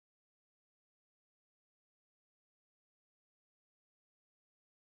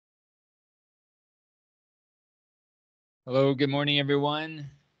Hello, good morning, everyone.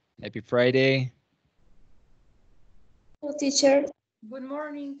 Happy Friday. Hello, teacher. Good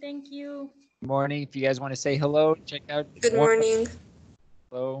morning, thank you. Good morning. If you guys want to say hello, check out Good morning.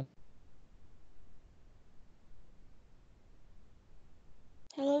 Hello.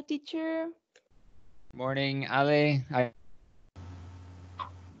 Hello, teacher. Good morning, Ale. Hi.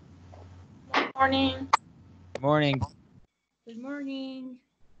 Good morning. Good morning. Good morning.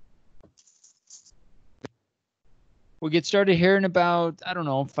 We'll get started here in about, I don't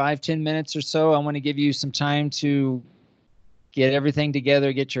know, 5-10 minutes or so. I want to give you some time to get everything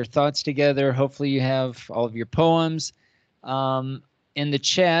together, get your thoughts together. Hopefully you have all of your poems. In the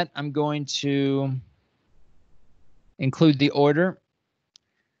chat, I'm going to include the order.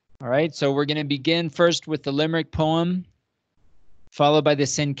 All right, so we're going to begin first with the limerick poem, followed by the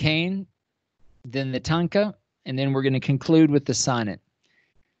cinquain, then the tanka, and then we're going to conclude with the sonnet.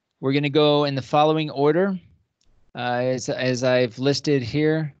 We're going to go in the following order, as I've listed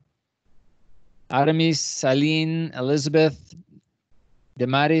here. Aramis, Saline, Elizabeth,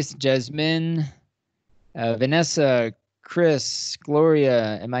 Damaris, Jasmine, Vanessa, Chris,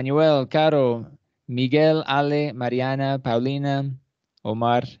 Gloria, Emmanuel, Caro, Miguel, Ale, Mariana, Paulina,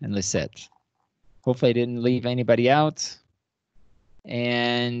 Omar, and Lisette. Hopefully I didn't leave anybody out.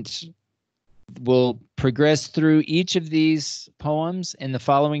 And we'll progress through each of these poems in the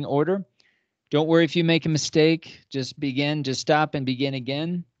following order. Don't worry if you make a mistake. Just stop and begin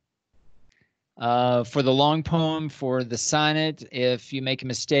again. For the long poem, for the sonnet, if you make a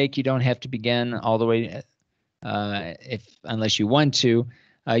mistake, you don't have to begin all the way unless you want to.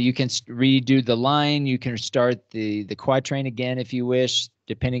 You can redo the line. You can start the quatrain again if you wish,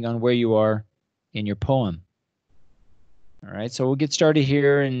 depending on where you are in your poem. All right, so we'll get started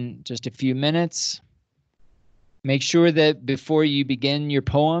here in just a few minutes. Make sure that before you begin your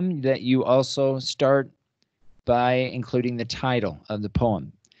poem that you also start by including the title of the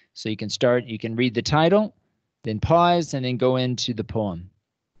poem. So you can read the title, then pause, and then go into the poem.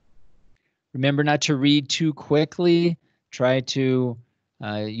 Remember not to read too quickly. Try to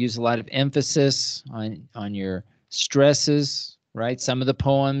use a lot of emphasis on your stresses, right? Some of the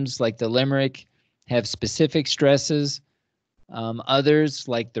poems, like the limerick, have specific stresses. Others,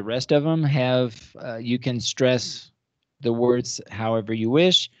 like the rest of them, have you can stress the words however you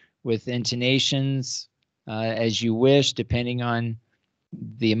wish, with intonations as you wish, depending on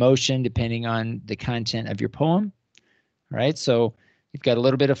the emotion, depending on the content of your poem. All right, so you've got a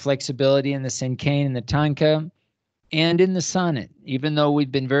little bit of flexibility in the cinquain and the tanka and in the sonnet. Even though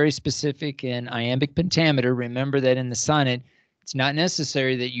we've been very specific in iambic pentameter, remember that in the sonnet, it's not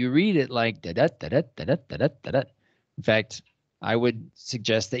necessary that you read it like da da da da da da da da da. In fact, I would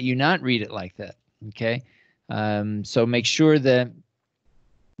suggest that you not read it like that, okay? So make sure that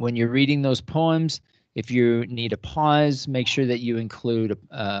when you're reading those poems, if you need a pause, make sure that you include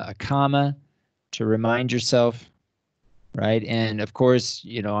a comma to remind yourself, right? And of course,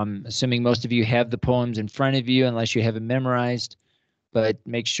 I'm assuming most of you have the poems in front of you unless you have it memorized, but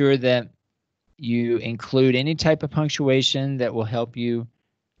make sure that you include any type of punctuation that will help you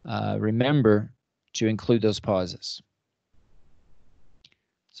remember to include those pauses.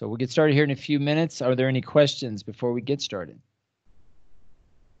 So we'll get started here in a few minutes. Are there any questions before we get started?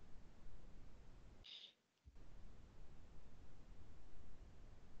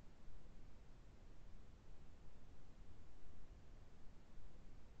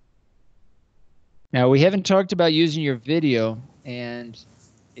 Now, we haven't talked about using your video, and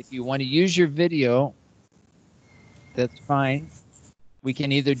if you want to use your video, that's fine. We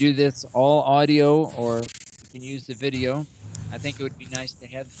can either do this all audio or we can use the video. I think it would be nice to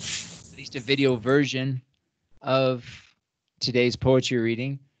have at least a video version of today's poetry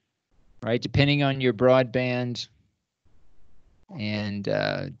reading, right? Depending on your broadband and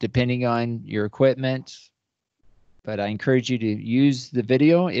depending on your equipment. But I encourage you to use the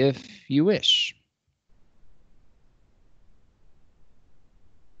video if you wish.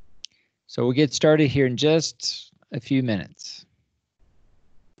 So we'll get started here in just a few minutes.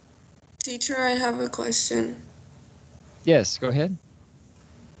 Teacher, I have a question. Yes, go ahead.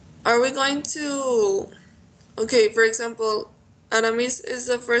 Are we going to, okay, for example, Aramis is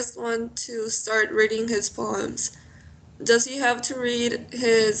the first one to start reading his poems. Does he have to read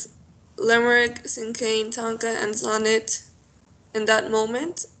his limerick, cinquain, tanka, and sonnet in that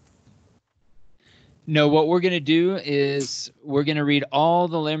moment? No, what we're going to do is we're going to read all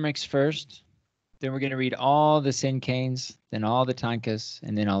the limericks first. Then we're going to read all the cinquains, then all the tankas,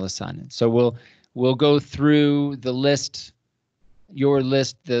 and then all the sonnets. So we'll go through the list, your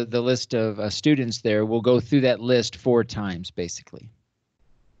list, the list of students there. We'll go through that list 4 times, basically.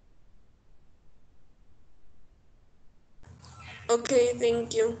 Okay,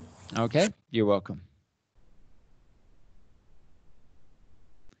 thank you. Okay, you're welcome.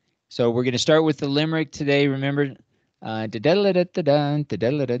 So we're going to start with the limerick today. Remember, right? That's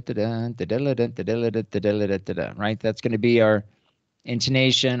going to be our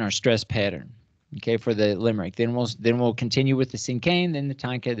intonation, our stress pattern. Okay, for the limerick. Then we'll continue with the cinquain, then the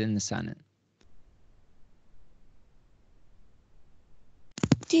tanka, then the sonnet.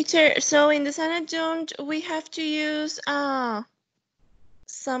 Teacher, so in the sonnet, don't we have to use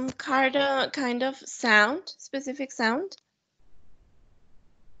some kind of sound, specific sound?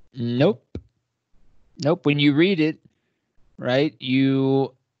 Nope. Nope. When you read it, right, you're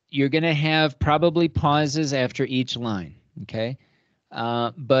going to have probably pauses after each line. Okay.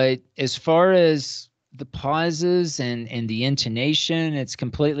 But as far as the pauses and the intonation, it's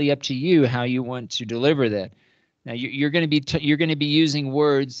completely up to you how you want to deliver that. Now you're going to be using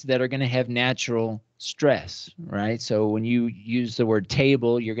words that are going to have natural stress, right? So when you use the word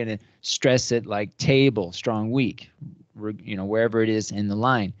table, you're going to stress it like table, strong, weak, wherever it is in the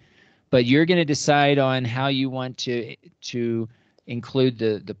line. But you're going to decide on how you want to include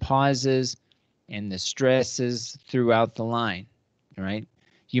the pauses and the stresses throughout the line, right?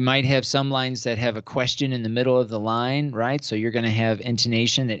 You might have some lines that have a question in the middle of the line, right? So you're going to have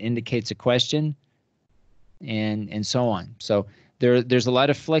intonation that indicates a question, and so on. So there's a lot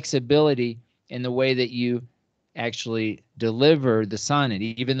of flexibility in the way that you actually deliver the sonnet,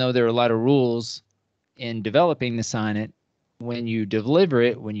 even though there are a lot of rules in developing the sonnet. When you deliver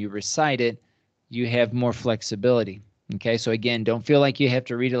it, when you recite it, you have more flexibility. Okay, so again, don't feel like you have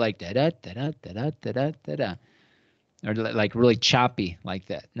to read it like da da da da da da da da da, or like really choppy like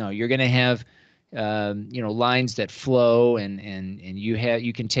that. No, you're going to have lines that flow, and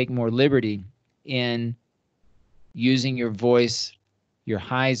you can take more liberty in using your voice, your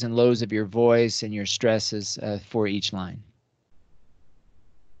highs and lows of your voice, and your stresses for each line.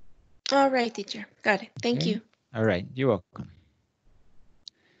 All right, teacher. Got it. Thank you. All right, you're welcome.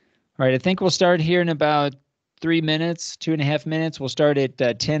 All right, I think we'll start here in about 3 minutes, 2.5 minutes. We'll start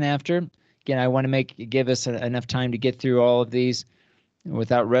at 10 after. Again, I want to give us enough time to get through all of these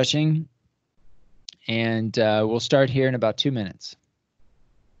without rushing. And we'll start here in about 2 minutes.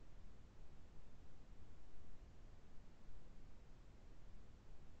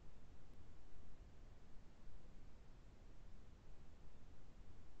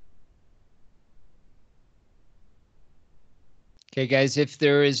 Okay, guys, if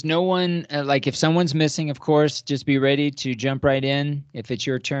there is no one, if someone's missing, of course, just be ready to jump right in if it's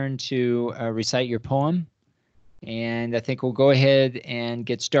your turn to recite your poem. And I think we'll go ahead and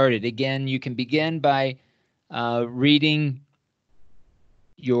get started. Again, you can begin by reading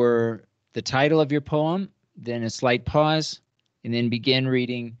the title of your poem, then a slight pause, and then begin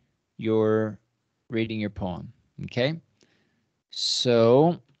reading your poem. Okay?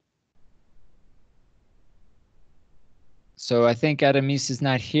 So I think Aramis is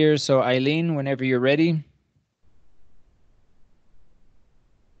not here. So Eileen, whenever you're ready.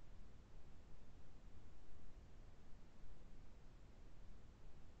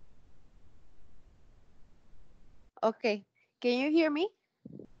 Okay. Can you hear me?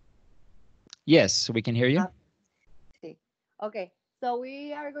 Yes, we can hear you. Okay. So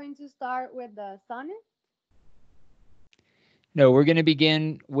we are going to start with the sonnet. No, we're going to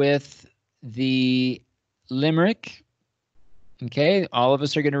begin with the limerick. Okay, all of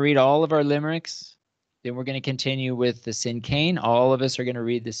us are going to read all of our limericks. Then we're going to continue with the cinquain. All of us are going to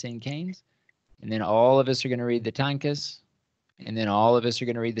read the cinquains. And then all of us are going to read the tankas. And then all of us are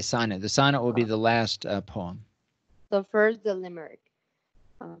going to read the sonnet. The sonnet will be the last poem. So first the limerick.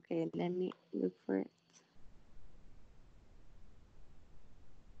 Okay, let me look for it.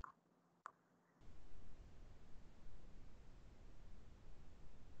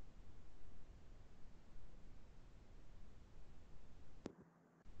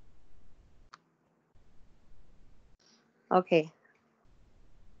 Okay.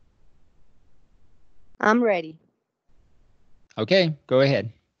 I'm ready. Okay, go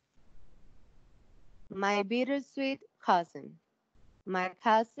ahead. My bittersweet cousin. My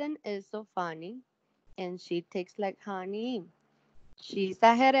cousin is so funny, and she tastes like honey. She's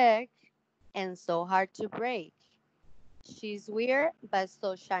a headache and so hard to break. She's weird but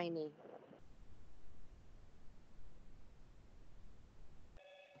so shiny.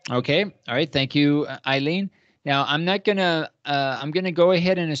 Okay, all right, thank you, Eileen. Now I'm gonna go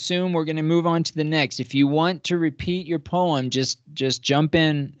ahead and assume we're gonna move on to the next. If you want to repeat your poem, just jump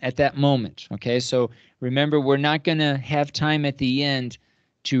in at that moment. Okay, so remember, we're not gonna have time at the end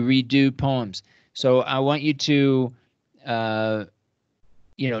to redo poems. So I want you to,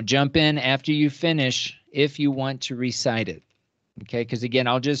 jump in after you finish if you want to recite it. Okay, because again,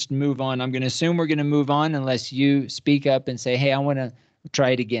 I'll just move on. I'm going to assume we're going to move on unless you speak up and say, hey, I want to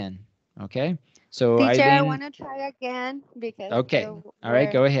try it again. Okay, so Teacher, I Eileen, want to try again because okay, the all right,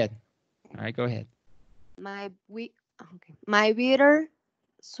 word go ahead. All right, go ahead. my bitter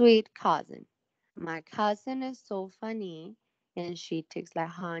sweet cousin. My cousin is so funny and she takes like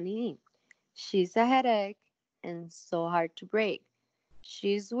honey. She's a headache and so hard to break.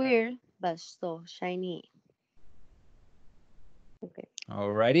 She's weird but so shiny. Okay.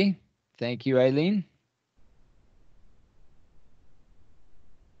 All righty. Thank you, Eileen.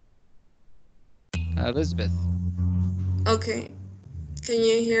 Elizabeth. Okay. Can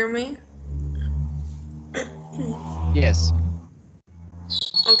you hear me? Yes.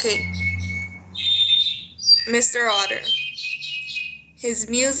 Okay. Mr. Otter. His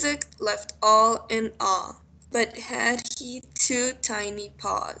music left all in awe, but had he two tiny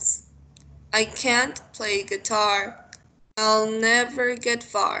paws. I can't play guitar. I'll never get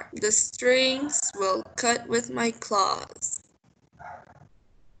far. The strings will cut with my claws.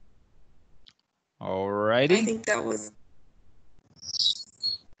 All I righty. think that was.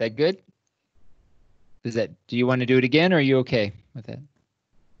 That good? Do you want to do it again or are you okay with that?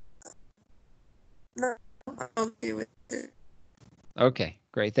 No, I'm okay with it. Okay,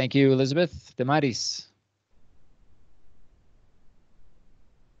 great. Thank you, Elizabeth. Damaris.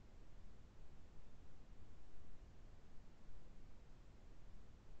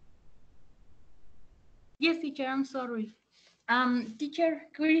 Yes, teacher, I'm sorry. Teacher,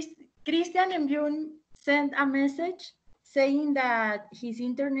 Christian Embrun sent a message saying that his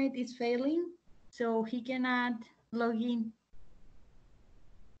internet is failing, so he cannot log in.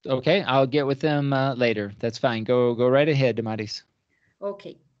 Okay, I'll get with them later. That's fine. Go right ahead, Damaris.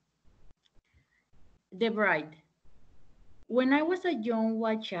 Okay. The Bride. When I was a young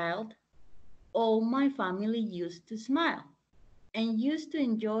white child, all my family used to smile and used to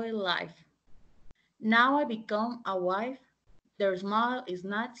enjoy life. Now I become a wife, their smile is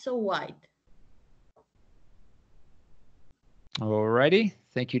not so wide. All righty.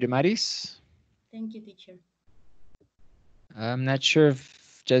 Thank you, Damaris. Thank you, teacher. I'm not sure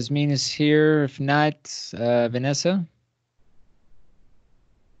if Jasmine is here. If not, Vanessa.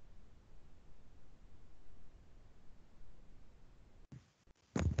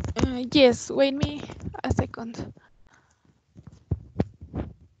 Yes, wait me a second.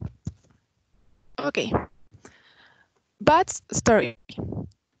 Okay. Bat's story.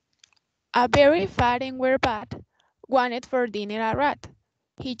 A very fat and weird bat wanted for dinner a rat.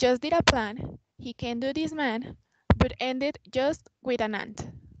 He just did a plan. He can do this man, but ended just with an ant.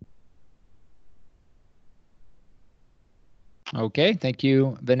 Okay, thank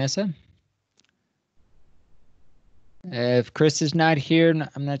you, Vanessa. If Chris is not here,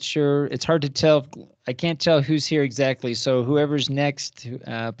 I'm not sure. It's hard to tell. I can't tell who's here exactly. So whoever's next,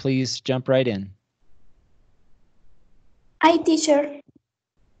 please jump right in. Hi, teacher.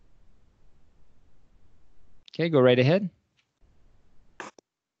 Okay, go right ahead.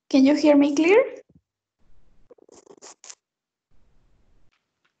 Can you hear me clear?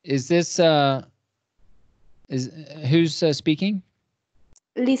 Is this who's speaking?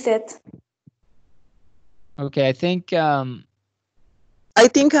 Lisette. Okay, I think I'm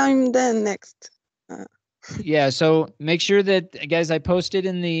the next. yeah, so make sure that, guys, I posted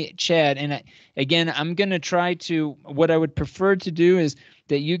in the chat. And again, I'm going to try to, what I would prefer to do is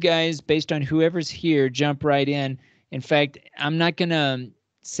that you guys, based on whoever's here, jump right in. In fact, I'm not going to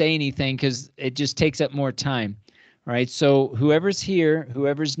say anything because it just takes up more time. All right, so whoever's here,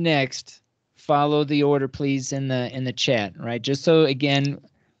 whoever's next, follow the order, please, in the chat, right? Just so, again,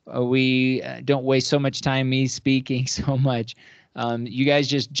 we don't waste so much time me speaking so much. You guys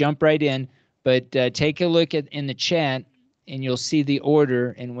just jump right in. But take a look in the chat and you'll see the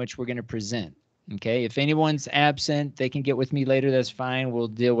order in which we're going to present. Okay, if anyone's absent, they can get with me later. That's fine. We'll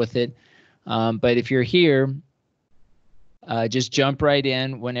deal with it. But if you're here, just jump right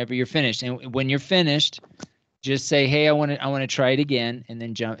in whenever you're finished. And when you're finished, just say, "Hey, I want to try it again," and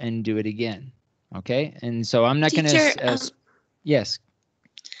then jump and do it again. Okay. And so I'm not going to. Yes.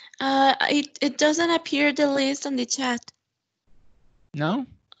 It doesn't appear the list on the chat. No.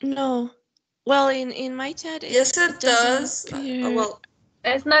 No. Well, in my chat, Yes, it does. Well,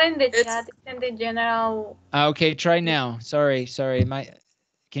 It's not in the chat, it's in the general. Okay, try now. Sorry.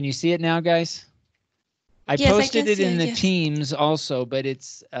 Can you see it now, guys? I Yes, posted it in the yes. Teams also, but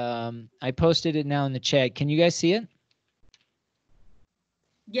it's I posted it now in the chat. Can you guys see it?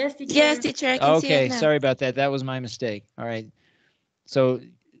 Yes, teacher. Yes, teacher, I can see it Okay, now. sorry about that. That was my mistake. All right. So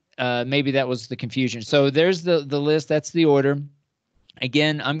maybe that was the confusion. So there's the list. That's the order.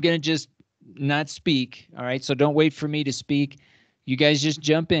 Again, I'm going to just not speak. All right. So don't wait for me to speak. you guys just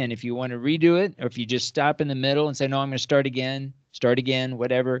jump in. If you want to redo it, or if you just stop in the middle and say, no, I'm going to start again,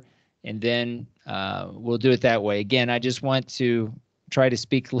 whatever. And then we'll do it that way. Again, I just want to try to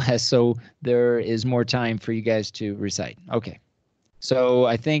speak less so there is more time for you guys to recite. Okay. So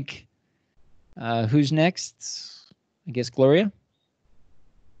I think, who's next? I guess Gloria?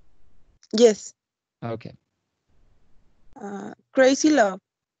 Yes. Okay. Crazy love.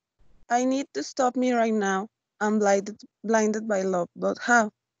 I need to stop me right now. I'm blinded by love, but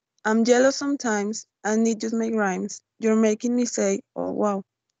how? I'm jealous sometimes. I need you to make rhymes. You're making me say, oh wow.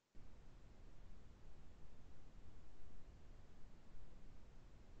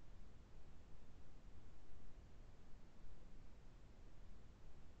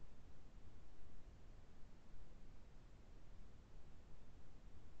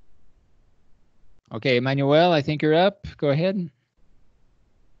 Okay, Emmanuel, I think you're up. Go ahead.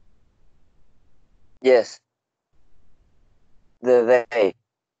 Yes, the day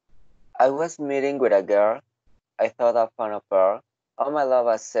I was meeting with a girl, I thought I found a pearl. Oh my love,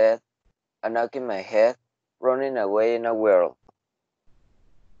 I said, a knock in my head, running away in a whirl.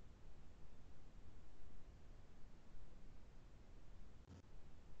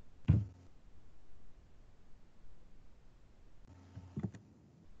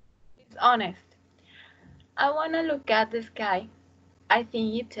 It's honest. I wanna look at the sky. I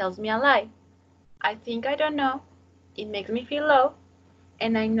think it tells me a lie. I think I don't know. It makes me feel low,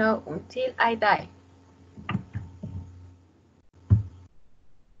 and I know until I die.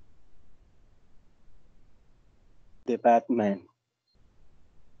 The Batman.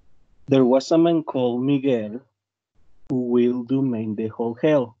 There was a man called Miguel who will domain the whole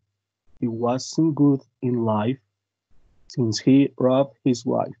hell. He wasn't good in life since he robbed his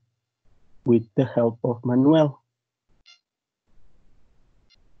wife with the help of Manuel.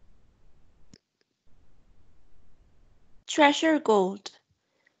 Treasure gold.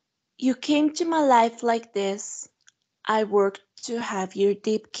 You came to my life like this. I worked to have your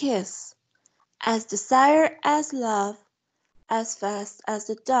deep kiss. As desire as love, as fast as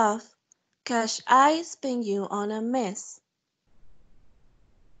the dove, cash I spin you on a miss.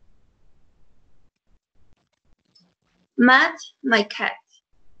 Matt, my cat.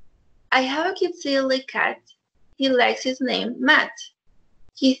 I have a cute silly cat. He likes his name, Matt.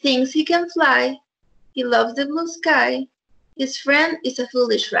 He thinks he can fly. He loves the blue sky. His friend is a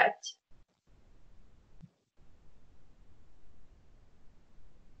foolish rat.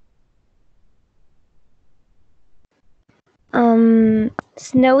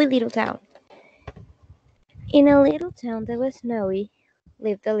 Snowy little town. In a little town that was snowy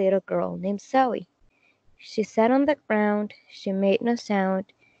lived a little girl named Zoe. She sat on the ground, she made no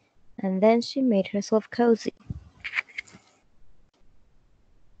sound, and then she made herself cozy.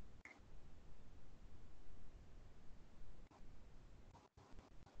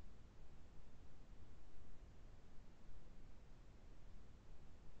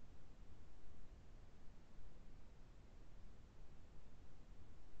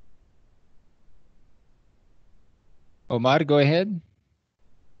 Omar, go ahead.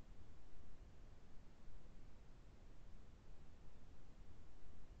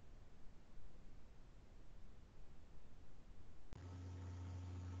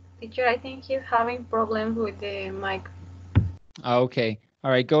 Teacher, I think he's having problems with the mic. Okay.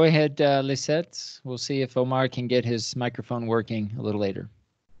 All right, go ahead, Lisette. We'll see if Omar can get his microphone working a little later.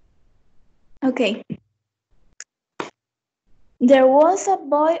 Okay. There was a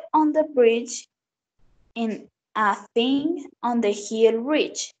boy on the bridge and a thing on the hill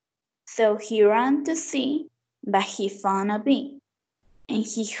ridge. So he ran to see, but he found a bee, and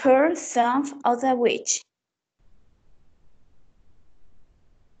he heard some of the witch.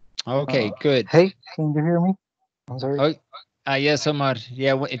 Okay, good. Hey, can you hear me? I'm sorry. Oh, yes, Omar.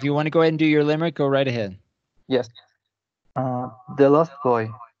 Yeah, if you want to go ahead and do your limerick, go right ahead. Yes. The Lost Boy.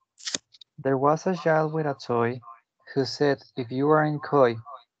 There was a child with a toy who said, if you aren't coy,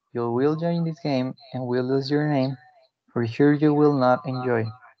 you will join this game and will lose your name. For sure you will not enjoy.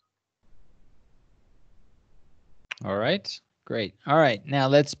 All right, great. All right, now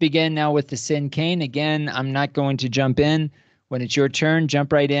let's begin now with the sin cane. Again, I'm not going to jump in. When it's your turn,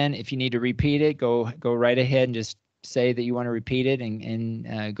 jump right in. If you need to repeat it, go right ahead and just say that you want to repeat it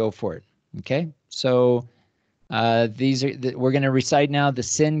and go for it. Okay, so these are we're going to recite now the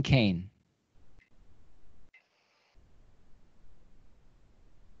sin cane.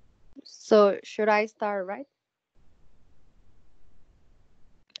 So should I start, right?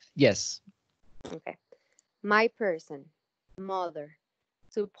 Yes. Okay. My person, mother,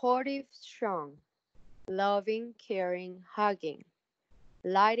 supportive, strong, loving, caring, hugging,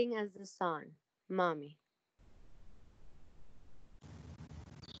 lighting as the sun, mommy.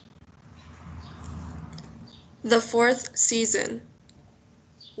 The fourth season.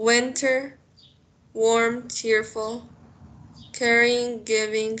 Winter, warm, cheerful, caring,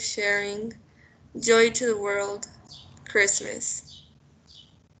 giving, sharing, joy to the world, Christmas.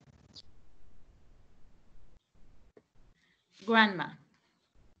 Grandma.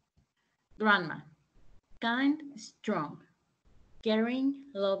 Grandma. Kind, strong, caring,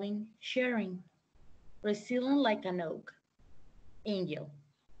 loving, sharing, resilient like an oak. Angel.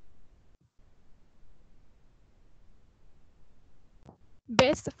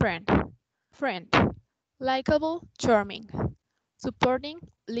 Best friend. Friend. Likeable, charming. Supporting,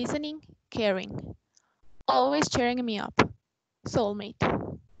 listening, caring. Always cheering me up. Soulmate.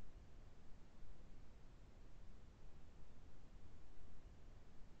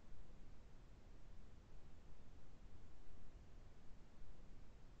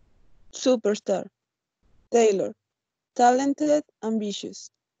 Superstar. Taylor. Talented, ambitious.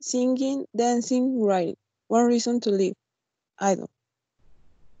 Singing, dancing, writing. One reason to live. Idol.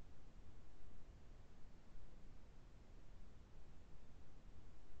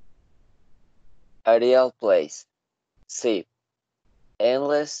 Ideal place. Sea.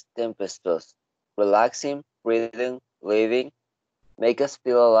 Endless, tempestuous. Relaxing, breathing, living. Make us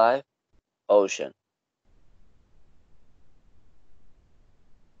feel alive. Ocean.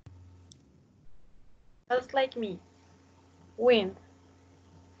 Just like me. Wind,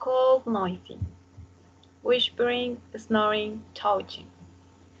 cold, noisy. Whispering, snoring, touching.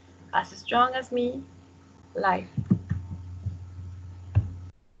 As strong as me, life.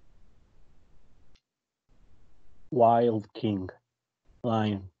 Wild king,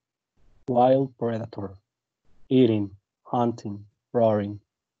 lion, wild predator, eating, hunting, roaring,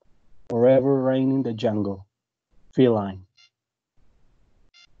 forever reigning the jungle, feline.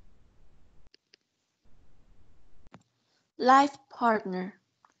 Life partner,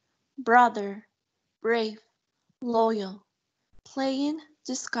 brother, brave, loyal, playing,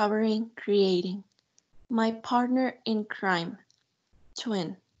 discovering, creating. My partner in crime,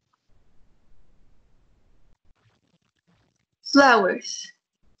 twin. Flowers.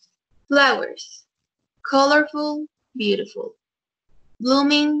 Flowers. Colorful, beautiful.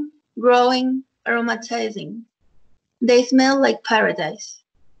 Blooming, growing, aromatizing. They smell like paradise.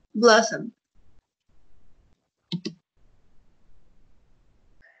 Blossom.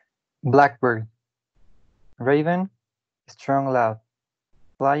 Blackbird. Raven, strong, loud.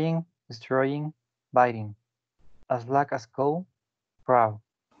 Flying, destroying, biting. As black as coal, proud.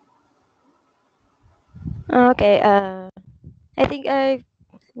 Okay, I think I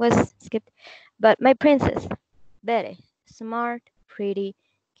was skipped. But my princess, Betty, smart, pretty,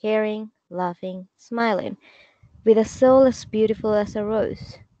 caring, laughing, smiling, with a soul as beautiful as a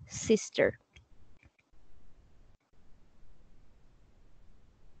rose. Sister.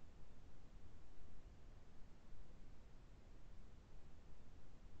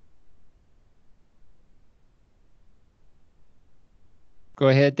 Go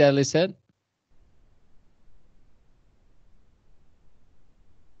ahead, Lisette.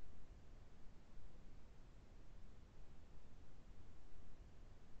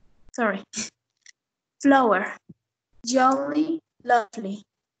 Sorry. Flower. Jolly, lovely,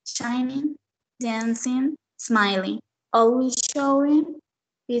 shining, dancing, smiling, always showing,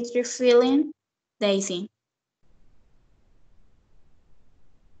 Petri feeling, daisy.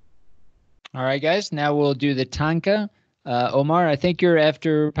 All right, guys. Now we'll do the tanka. Omar, I think you're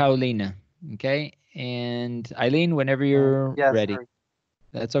after Paulina. Okay. And Eileen, whenever you're Yes, ready. sorry.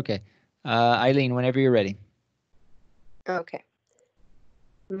 That's okay. Eileen, whenever you're ready. Okay.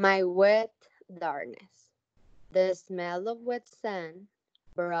 My wet darkness. The smell of wet sand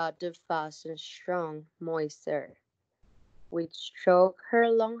brought the fast and strong moisture, which choked her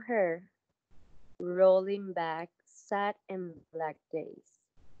long hair, rolling back sad and black days.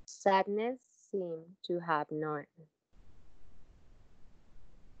 Sadness seemed to have none.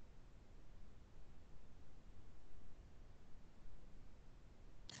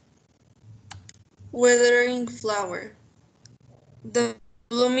 Withering flower. The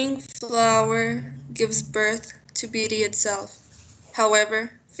blooming flower gives birth to beauty itself. However,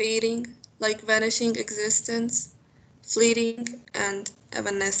 fading, like vanishing existence, fleeting and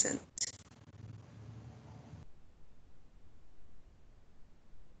evanescent.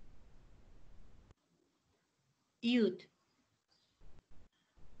 Youth.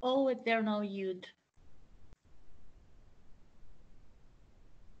 Oh, eternal youth.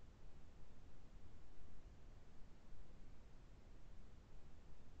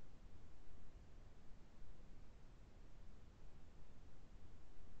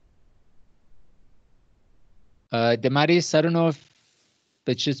 Damaris, I don't know if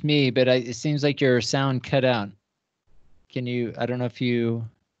but it's just me, but it seems like your sound cut out. Can you, I don't know if your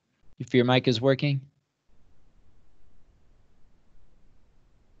mic is working.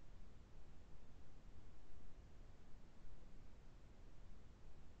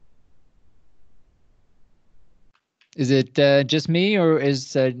 Is it just me, or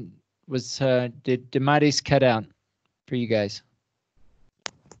did Damaris cut out for you guys?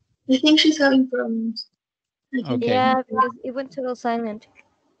 I think she's having problems. Okay. Yeah, because it went total silent.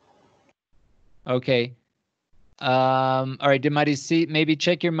 Okay. All right, Damaris, see, maybe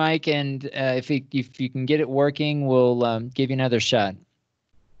check your mic, and if you can get it working, we'll give you another shot.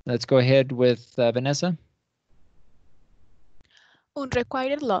 Let's go ahead with Vanessa.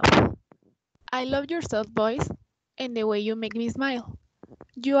 Unrequited love. I love your soft voice and the way you make me smile.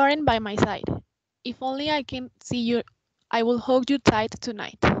 You aren't by my side. If only I can see you, I will hold you tight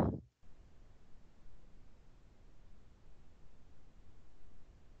tonight.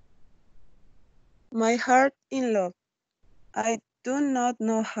 My heart in love. I do not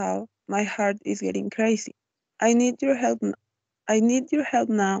know how. My heart is getting crazy. I need your help. I need your help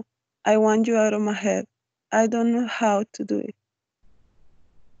now. I want you out of my head. I don't know how to do it.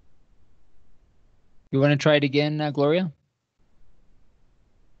 You want to try it again, Gloria?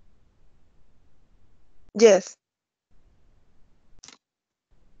 Yes.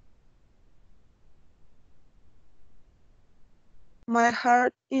 My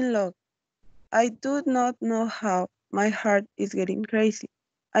heart in love. I do not know how. My heart is getting crazy.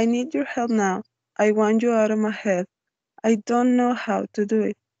 I need your help now. I want you out of my head. I don't know how to do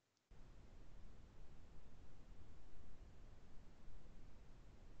it.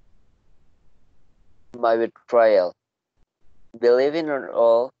 My betrayal. Believing in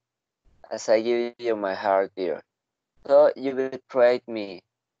all as I give you my heart, dear. So you betrayed me.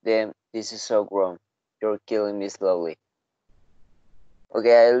 Then this is so wrong. You're killing me slowly.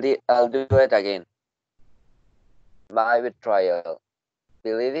 Okay, I'll do it again. My betrayal.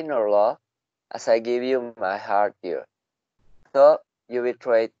 Believing in love as I give you my heart, dear. So you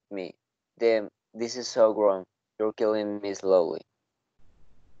betrayed me. Then this is so wrong. You're killing me slowly.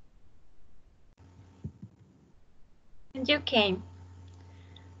 And you came.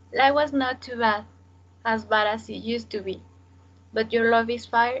 Life was not too bad, as bad as it used to be. But your love is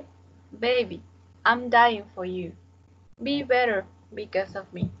fire, baby. I'm dying for you. Be better because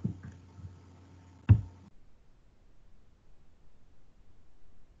of me.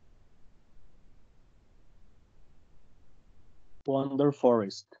 Wonder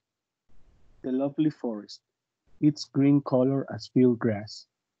Forest. The lovely forest. Its green color as field grass.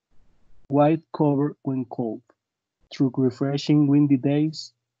 White cover when cold. Through refreshing windy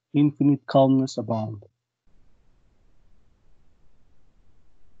days, infinite calmness abound.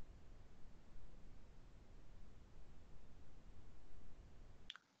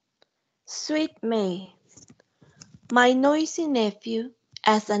 Sweet May, my noisy nephew,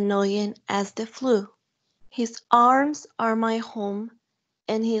 as annoying as the flu. His arms are my home,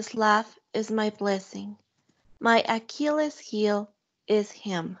 and his laugh is my blessing. My Achilles heel is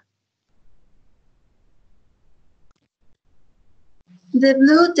him. The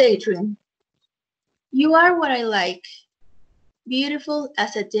blue daydream. You are what I like, beautiful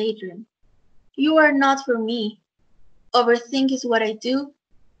as a daydream. You are not for me. Overthink is what I do.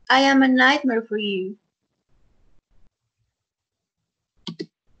 I am a nightmare for you.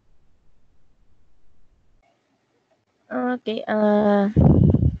 Okay,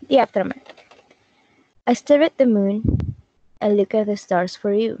 the aftermath. I stare at the moon. I look at the stars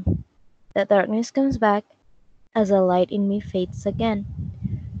for you. The darkness comes back as the light in me fades again,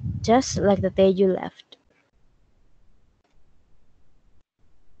 just like the day you left.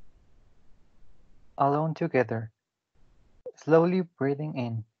 Alone together, slowly breathing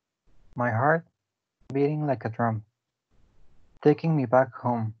in, my heart beating like a drum, taking me back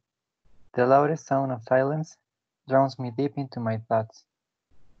home. The loudest sound of silence drowns me deep into my thoughts.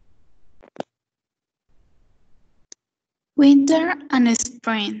 Winter and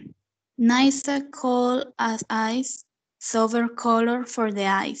spring. Nicer cold as ice, sober color for the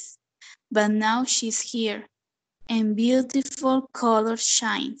eyes. But now she's here, and beautiful color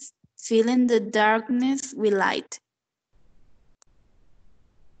shines, filling the darkness with light.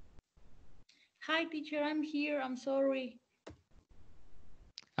 Hi, teacher, I'm here. I'm sorry.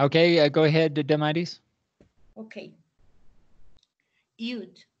 Okay, go ahead, Damaris. Okay.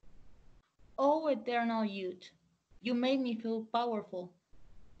 Youth. Oh, eternal youth. You made me feel powerful,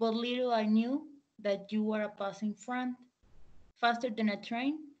 but little I knew that you were a passing friend. Faster than a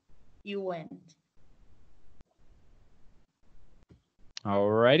train, you went. All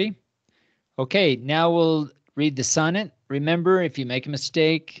righty. Okay, now we'll read the sonnet. Remember, if you make a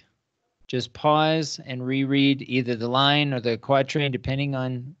mistake, just pause and reread either the line or the quatrain, depending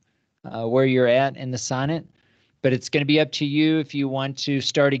on where you're at in the sonnet. But it's going to be up to you if you want to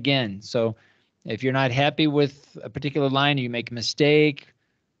start again. So if you're not happy with a particular line, or you make a mistake,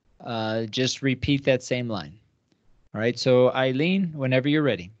 just repeat that same line. All right, so Eileen, whenever you're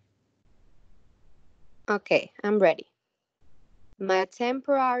ready. Okay, I'm ready. My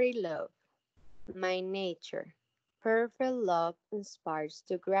temporary love, my nature, perfect love inspires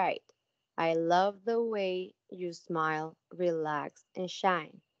to great. I love the way you smile, relax, and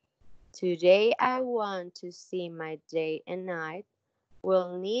shine. Today I want to see my day and night.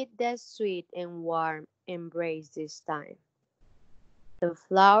 We'll need that sweet and warm embrace this time. The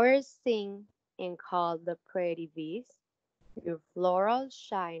flowers sing and call the pretty bees. Your floral,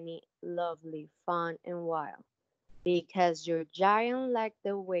 shiny, lovely, fun and wild. Because you're giant like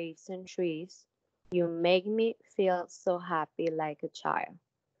the waves and trees, you make me feel so happy like a child.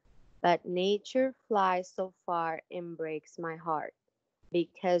 But nature flies so far and breaks my heart,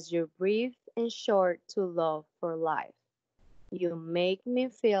 because you're brief and short to love for life. You make me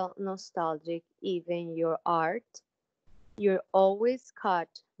feel nostalgic, even your art. You always cut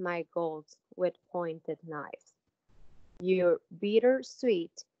my goals with pointed knives. You're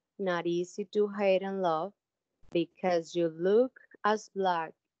bittersweet, not easy to hate and love, because you look as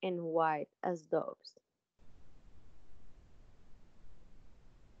black and white as doves.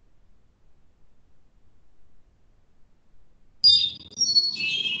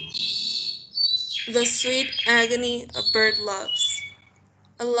 The sweet agony a bird loves.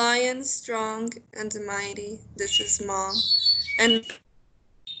 A lion strong and mighty, this is mom. And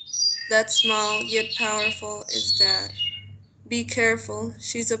that small yet powerful is dad. Be careful,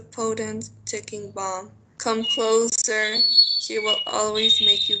 she's a potent ticking bomb. Come closer, she will always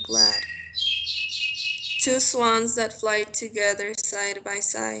make you glad. Two swans that fly together side by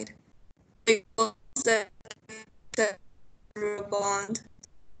side. Big gulls that through a bond.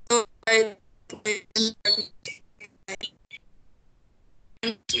 So bright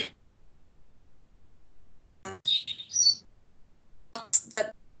and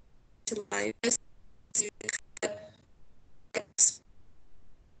that to life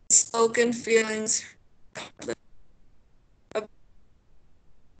spoken feelings of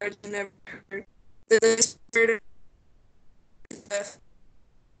never heard. The spirit of death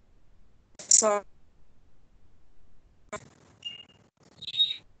sorrow.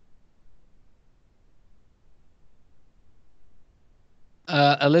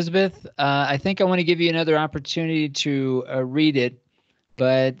 Elizabeth, I think I want to give you another opportunity to read it,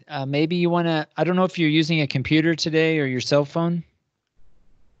 but maybe you want to, I don't know if you're using a computer today or your cell phone.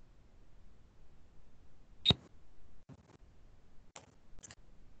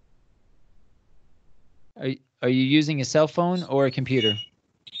 Are you using a cell phone or a computer?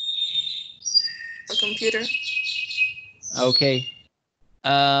 A computer. Okay.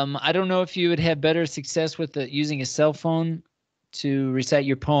 I don't know if you would have better success with using a cell phone to recite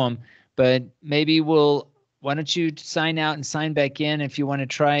your poem, but maybe why don't you sign out and sign back in if you want to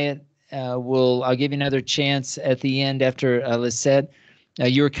try it? I'll give you another chance at the end after Lisette.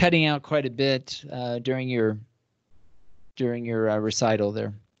 You were cutting out quite a bit during your recital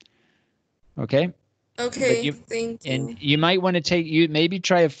there. Okay. Okay, thank you. And you might want to maybe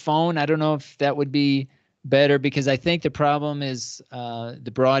try a phone. I don't know if that would be better, because I think the problem is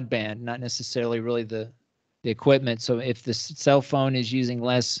the broadband, not necessarily really the equipment. So if the cell phone is using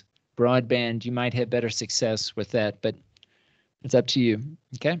less broadband, you might have better success with that, but it's up to you.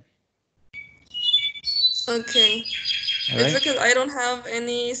 Okay. Okay. All it's right. because I don't have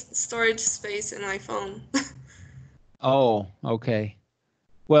any storage space in my phone. Oh, okay.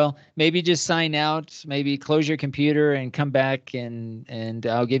 Well, maybe just sign out, maybe close your computer and come back, and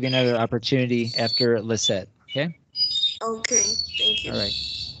I'll give you another opportunity after Lisette. Okay. Okay, thank you. All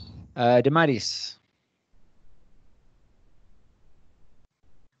right. Damaris.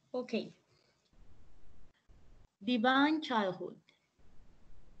 Okay. Divine childhood.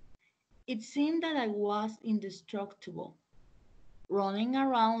 It seemed that I was indestructible, running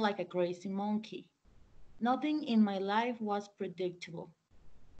around like a crazy monkey. Nothing in my life was predictable.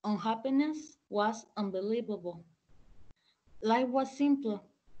 Unhappiness was unbelievable. Life was simple.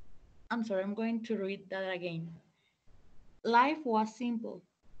 I'm sorry, I'm going to read that again. Life was simple.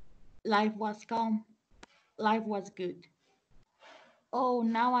 Life was calm. Life was good. Oh,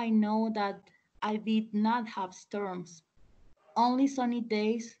 now I know that I did not have storms, only sunny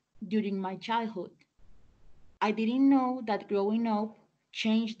days during my childhood. I didn't know that growing up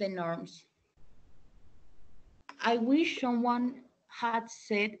changed the norms. I wish someone had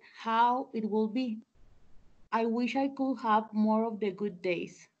said how it would be. I wish I could have more of the good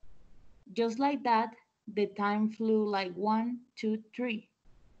days. Just like that, the time flew like one, two, three,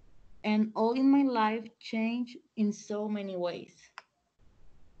 and all in my life changed in so many ways.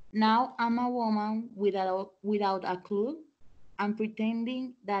 Now I'm a woman without a clue. I'm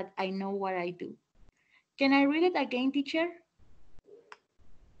pretending that I know what I do. Can I read it again, teacher?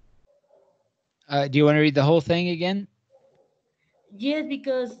 Do you want to read the whole thing again? Yes,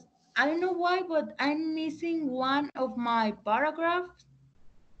 because I don't know why, but I'm missing one of my paragraphs.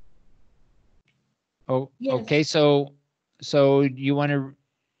 Oh, Yes. okay. So you want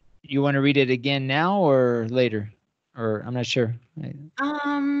to read it again now or later? Or I'm not sure.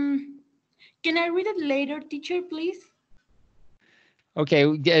 Can I read it later, teacher, please?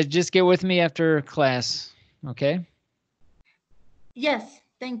 Okay, just get with me after class. Okay. Yes,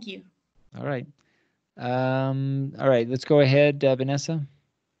 thank you. All right. All right. Let's go ahead, Vanessa.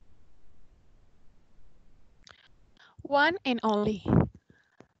 One and only.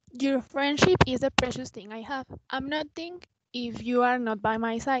 Your friendship is the precious thing I have. I'm nothing if you are not by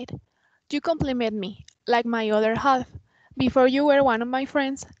my side. You compliment me, like my other half. Before you were one of my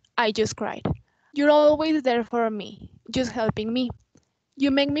friends, I just cried. You're always there for me, just helping me. You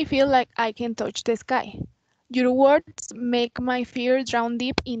make me feel like I can touch the sky. Your words make my fear drown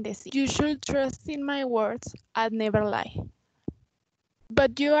deep in the sea. You should trust in my words, I'd never lie.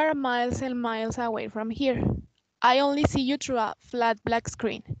 But you are miles and miles away from here. I only see you through a flat black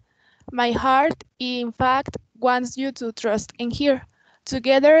screen. My heart, in fact, wants you to trust and hear.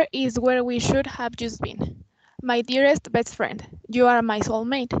 Together is where we should have just been. My dearest best friend, you are my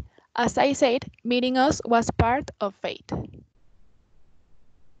soulmate. As I said, meeting us was part of fate.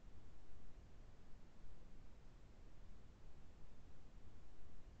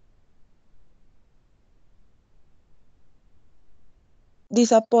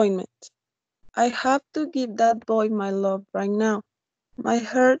 Disappointment. I have to give that boy my love right now. My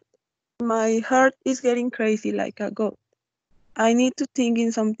heart is getting crazy like a goat. I need to think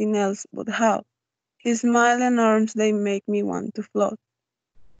in something else, but how? His smile and arms, they make me want to float.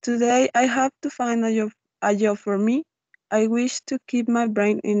 Today I have to find a job for me. I wish to keep my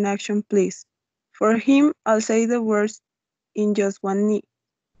brain in action, please. For him, I'll say the words in just one knee.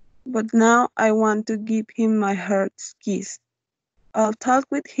 But now I want to give him my heart's kiss. I'll talk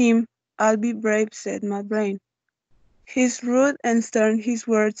with him. I'll be brave, said my brain. His rude and stern his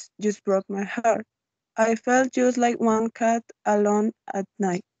words just broke my heart. I felt just like one cat alone at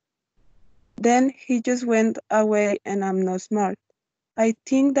night. Then he just went away and I'm not smart. I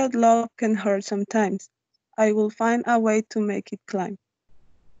think that love can hurt sometimes. I will find a way to make it climb.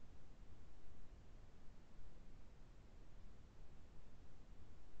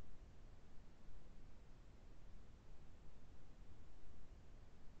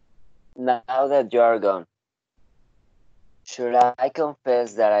 Now that you are gone, should I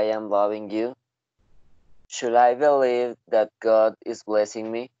confess that I am loving you? Should I believe that God is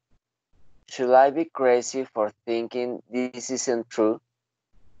blessing me? Should I be crazy for thinking this isn't true?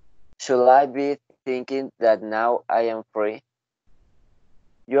 Should I be thinking that now I am free?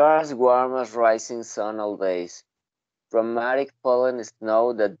 You are as warm as rising sun all days, dramatic fallen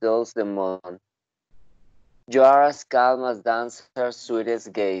snow that dulls the moon. You are as calm as dancer's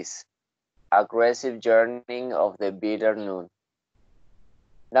sweetest gaze, aggressive yearning of the bitter noon.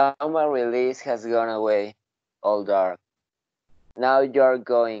 Now my release has gone away, all dark. Now you are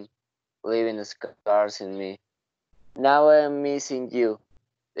going, leaving scars in me. Now I am missing you,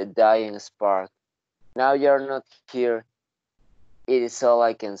 the dying spark. Now you are not here, it is all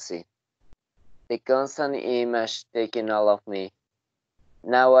I can see. The constant image taking all of me.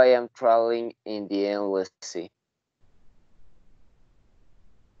 Now I am traveling in the endless sea.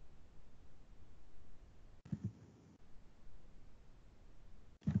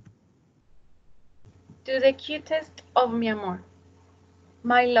 To the cutest of mi amor,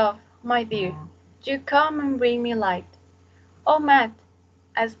 my love, my dear, you come and bring me light. Oh, Matt,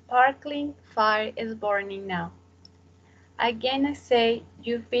 a sparkling fire is burning now. Again I say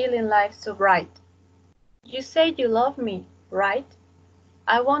you feel in life so bright. You say you love me, right?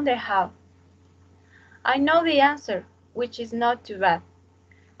 I wonder how. I know the answer, which is not too bad.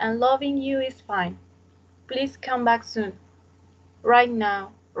 And loving you is fine. Please come back soon. Right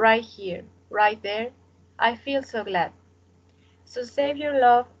now, right here, right there. I feel so glad. So save your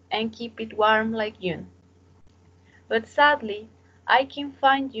love and keep it warm like June. But sadly, I can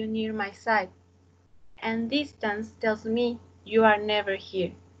find you near my side, and distance tells me you are never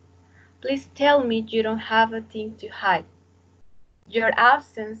here. Please tell me you don't have a thing to hide. Your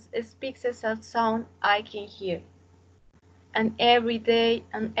absence speaks as a sound I can hear. And every day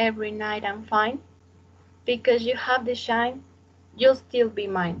and every night I'm fine. Because you have the shine, you'll still be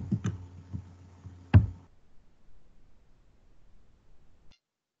mine.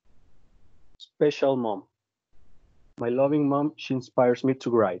 Special mom. My loving mom, she inspires me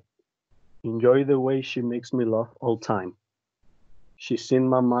to write. Enjoy the way she makes me laugh all time. She's in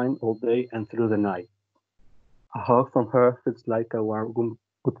my mind all day and through the night. A hug from her feels like a warm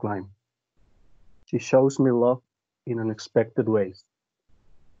good climb. She shows me love in unexpected ways.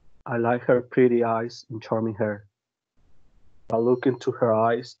 I like her pretty eyes and charming hair. I look into her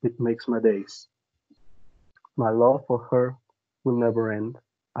eyes, it makes my days. My love for her will never end,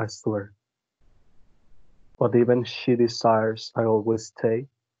 I swear. But even she desires I always stay,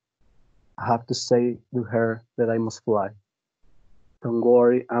 I have to say to her that I must fly. Don't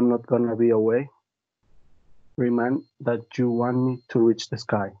worry, I'm not gonna be away. Remind that you want me to reach the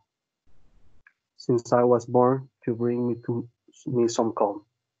sky. Since I was born, you bring me some calm.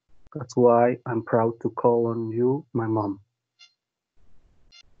 That's why I'm proud to call on you my mom.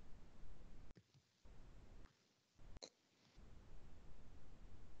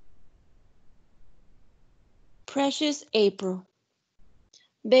 Precious April.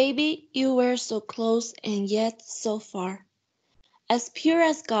 Baby, you were so close and yet so far. As pure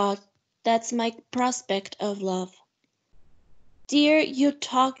as God, that's my prospect of love. Dear, you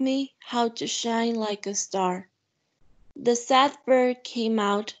taught me how to shine like a star. The sad bird came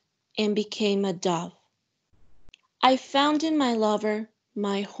out and became a dove. I found in my lover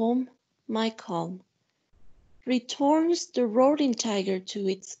my home, my calm. Returns the roaring tiger to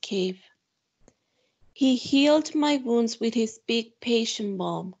its cave. He healed my wounds with his big patient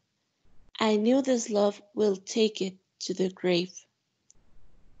balm. I knew this love will take it to the grave.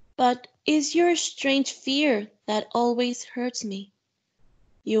 But is your strange fear that always hurts me?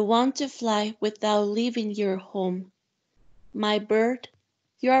 You want to fly without leaving your home. My bird,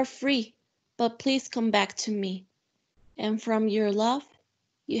 you are free, but please come back to me. And from your love,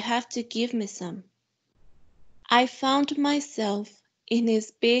 you have to give me some. I found myself in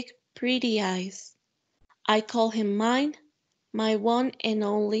his big, pretty eyes. I call him mine, my one and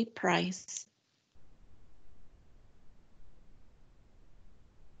only prize.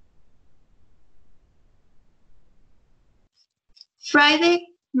 Friday,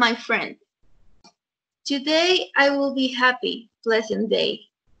 my friend. Today I will be happy, pleasant day.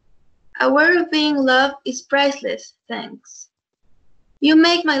 Aware of being loved is priceless, thanks. You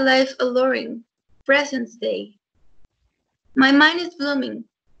make my life alluring, presence day. My mind is blooming,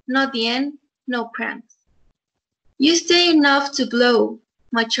 not the end, no pranks. You stay enough to glow,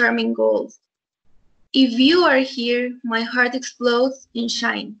 my charming gold. If you are here, my heart explodes in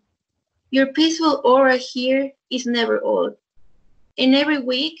shine. Your peaceful aura here is never old. And every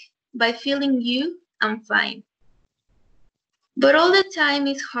week, by feeling you, I'm fine. But all the time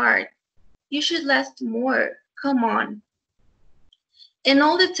is hard. You should last more, come on. And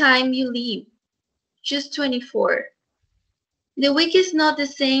all the time you leave, just 24. The week is not the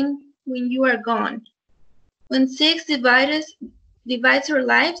same when you are gone. When six divides our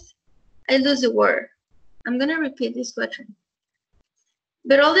lives, I lose the word. I'm gonna repeat this question.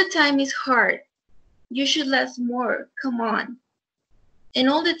 But all the time is hard. You should last more, come on. And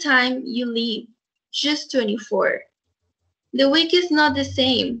all the time you leave, just 24. The week is not the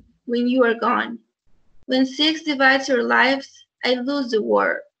same when you are gone. When six divides our lives, I lose the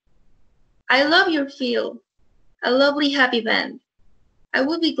war. I love your feel, a lovely happy band. I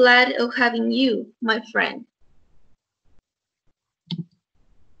would be glad of having you, my friend.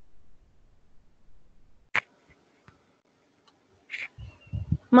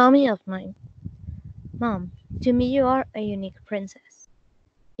 Mommy of mine. Mom, to me you are a unique princess.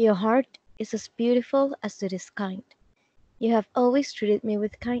 Your heart is as beautiful as it is kind. You have always treated me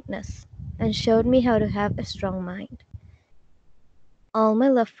with kindness and showed me how to have a strong mind. All my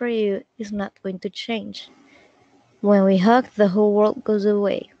love for you is not going to change. When we hug, the whole world goes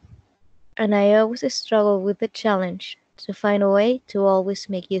away. And I always struggle with the challenge to find a way to always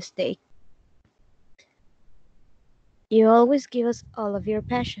make you stay. You always give us all of your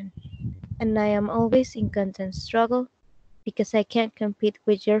passion, and I am always in constant struggle because I can't compete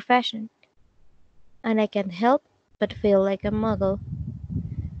with your fashion, and I can't help but feel like a muggle.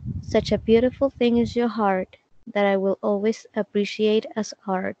 Such a beautiful thing is your heart that I will always appreciate as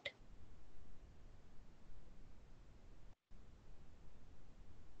art.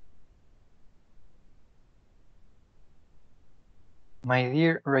 My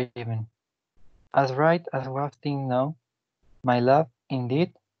dear Raven, as right as wafting now, my love,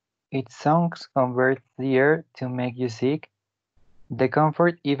 indeed, its songs convert the air to make you sick, the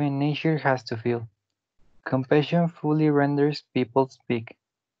comfort even nature has to feel. Compassion fully renders people speak.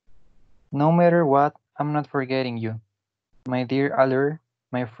 No matter what I'm not forgetting you. My dear allure,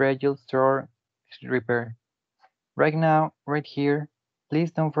 my fragile store repair. Right now, right here,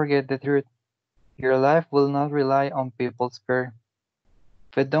 please don't forget the truth. Your life will not rely on people's spare.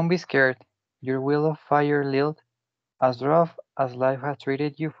 But don't be scared. Your will of fire lit, as rough as life has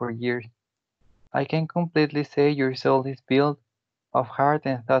treated you for years. I can completely say your soul is built of heart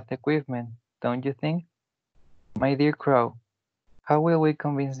and thought equipment, don't you think? My dear crow, how will we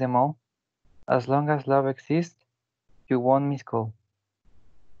convince them all? As long as love exists, you won't miss call.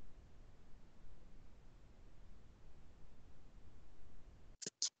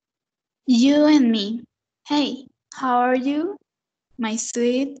 You and me. Hey, how are you? My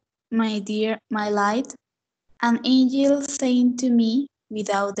sweet, my dear, my light. An angel saying to me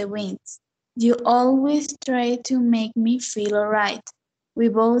without the wings. You always try to make me feel alright. We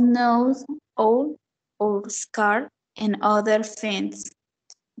both know old scar and other things.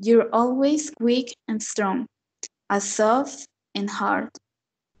 You're always quick and strong, as soft and hard.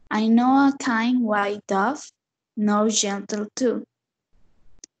 I know a kind white dove, no gentle too.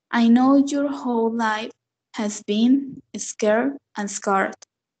 I know your whole life has been scared and scarred.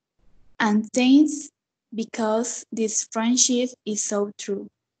 And thanks because this friendship is so true.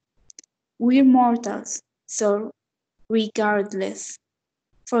 We're mortals, so regardless,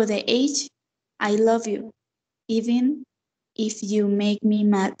 for the age, I love you, even if you make me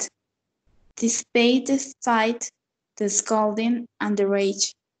mad. Despite the fight, the scolding, and the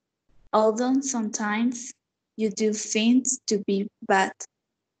rage, although sometimes you do things to be bad,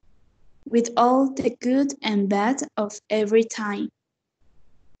 with all the good and bad of every time,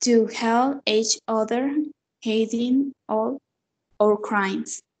 to help each other, hating all our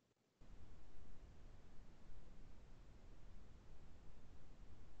crimes.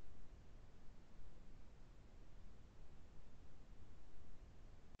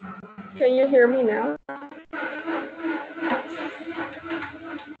 Can you hear me now?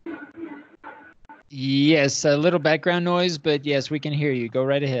 Yes, a little background noise, but yes, we can hear you. Go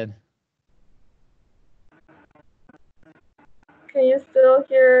right ahead. Can you still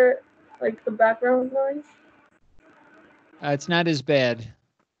hear like the background noise? It's not as bad.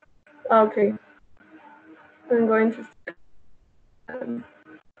 Okay. I'm going to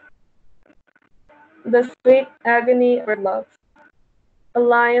the sweet agony of love. A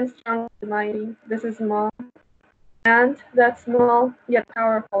lion strong and mighty, this is small, and that small yet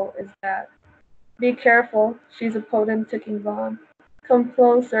powerful is that. Be careful, she's a potent ticking bomb. Come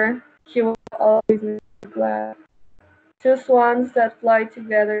closer, she will always make you glad. Two swans that fly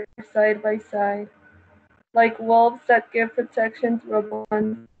together side by side, like wolves that give protection to a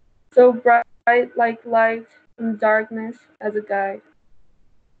bond, so bright like light in darkness as a guide.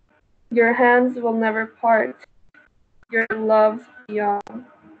 Your hands will never part, your love's beyond,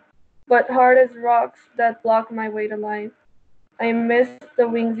 but hard as rocks that block my way to life. I miss the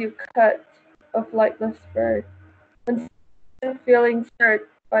wings you cut, a flightless bird, and feeling hurt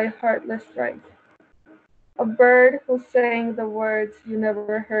by heartless strife. A bird who sang the words you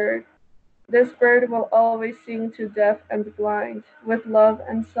never heard. This bird will always sing to deaf and blind, with love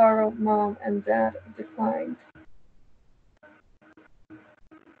and sorrow mom and dad declined.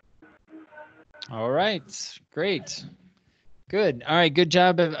 All right, great. Good. All right, good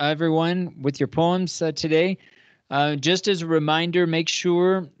job, everyone, with your poems today. Just as a reminder, make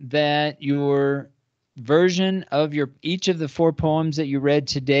sure that your version of each of the 4 poems that you read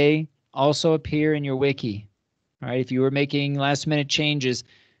today also appear in your wiki. All right, if you were making last-minute changes,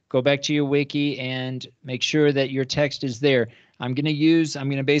 go back to your wiki and make sure that your text is there. I'm going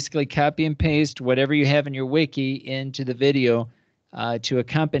to basically copy and paste whatever you have in your wiki into the video to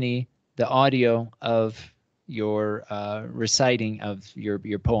accompany the audio of your reciting of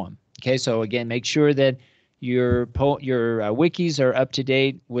your poem. Okay, so again, make sure that your wikis are up to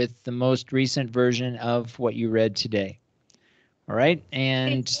date with the most recent version of what you read today. All right,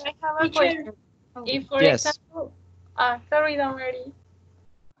 and I have a question. If, for yes. example, sorry, don't worry.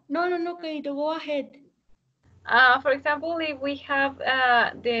 No, Kaito, go ahead. For example, if we have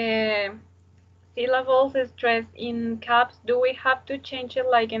the syllables stressed in caps, do we have to change it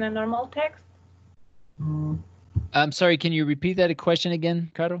like in a normal text? I'm sorry, can you repeat that question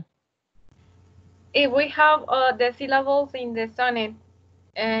again, Caro? If we have the syllables in the sonnet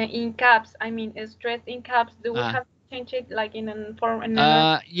in caps, I mean stressed in caps, do we have to change it like in a form?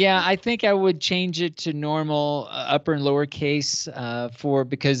 Yeah, I think I would change it to normal upper and lower case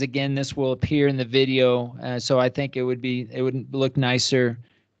because again, this will appear in the video. So I think it would look nicer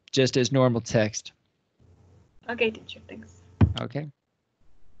just as normal text. Okay, teacher, thanks. Okay.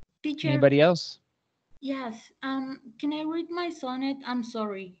 Teacher. Anybody else? Yes. Can I read my sonnet? I'm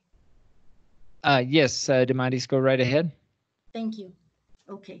sorry. Yes, Damaris, go right ahead. Thank you.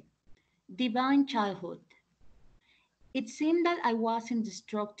 Okay. Divine childhood. It seemed that I was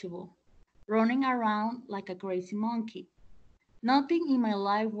indestructible, running around like a crazy monkey. Nothing in my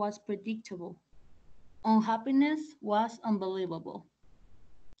life was predictable. Unhappiness was unbelievable.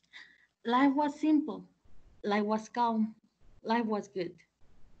 Life was simple. Life was calm. Life was good.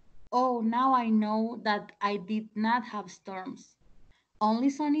 Oh, now I know that I did not have storms, only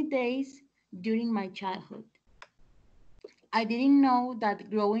sunny days during my childhood. I didn't know that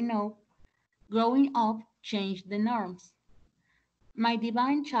growing up changed the norms. My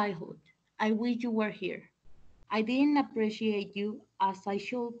divine childhood, I wish you were here. I didn't appreciate you as I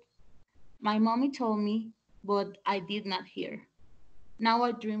should. My mommy told me, but I did not hear. Now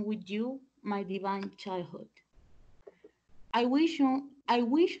I dream with you, my divine childhood. I wish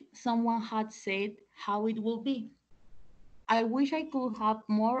someone had said how it will be. I wish I could have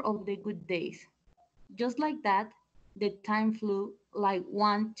more of the good days. Just like that, the time flew like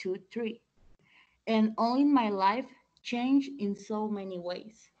one, two, three. And all in my life changed in so many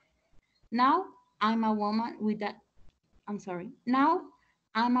ways. Now I'm a woman with a I'm sorry. Now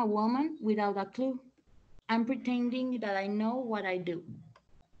I'm a woman without a clue. I'm pretending that I know what I do.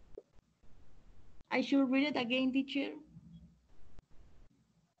 I should read it again, teacher.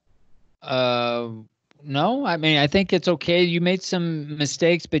 Uh, no, I mean, I think it's okay. You made some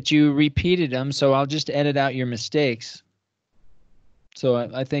mistakes, but you repeated them, so I'll just edit out your mistakes. So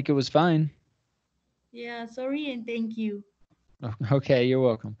I think it was fine. Yeah, sorry and thank you. Okay, you're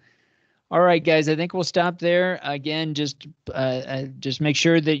welcome. All right, guys, I think we'll stop there. Again, just make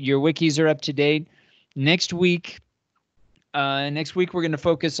sure that your wikis are up to date. Next week we're going to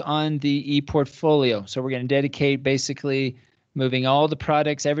focus on the e-portfolio. So we're going to dedicate basically moving all the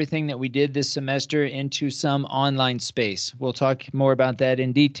products, everything that we did this semester into some online space. We'll talk more about that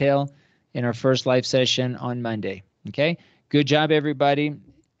in detail in our first live session on Monday. Okay? Good job, everybody.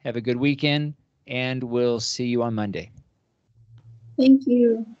 Have a good weekend, and we'll see you on Monday. Thank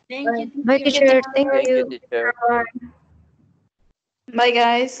you. Thank Bye. you, Bye, teacher. teacher. Thank Thank you, you. teacher. Bye,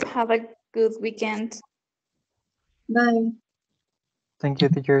 guys. Have a good weekend. Bye. Thank you,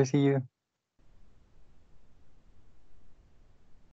 teacher. See you.